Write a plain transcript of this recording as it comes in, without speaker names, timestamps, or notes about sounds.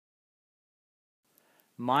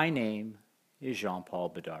My name is Jean-Paul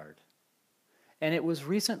Bedard, and it was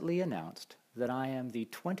recently announced that I am the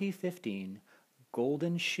 2015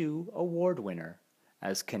 Golden Shoe Award winner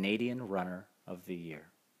as Canadian Runner of the Year.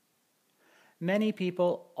 Many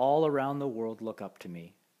people all around the world look up to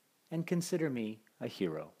me and consider me a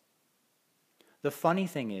hero. The funny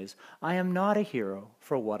thing is, I am not a hero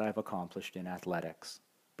for what I've accomplished in athletics,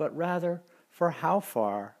 but rather for how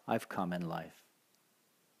far I've come in life.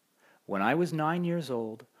 When I was 9 years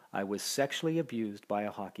old, I was sexually abused by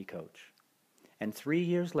a hockey coach, and 3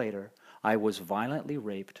 years later, I was violently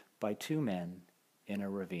raped by 2 men in a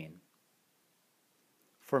ravine.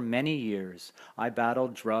 For many years, I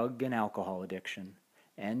battled drug and alcohol addiction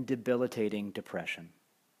and debilitating depression.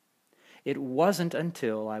 It wasn't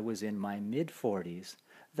until I was in my mid-40s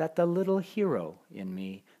that the little hero in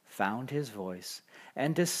me found his voice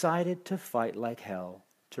and decided to fight like hell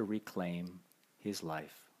to reclaim his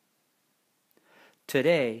life.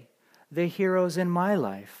 Today, the heroes in my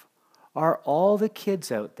life are all the kids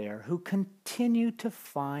out there who continue to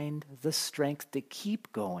find the strength to keep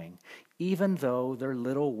going, even though their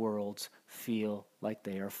little worlds feel like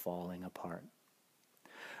they are falling apart.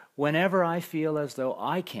 Whenever I feel as though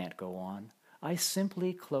I can't go on, I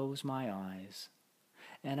simply close my eyes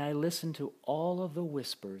and I listen to all of the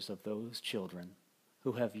whispers of those children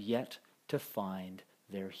who have yet to find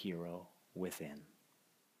their hero within.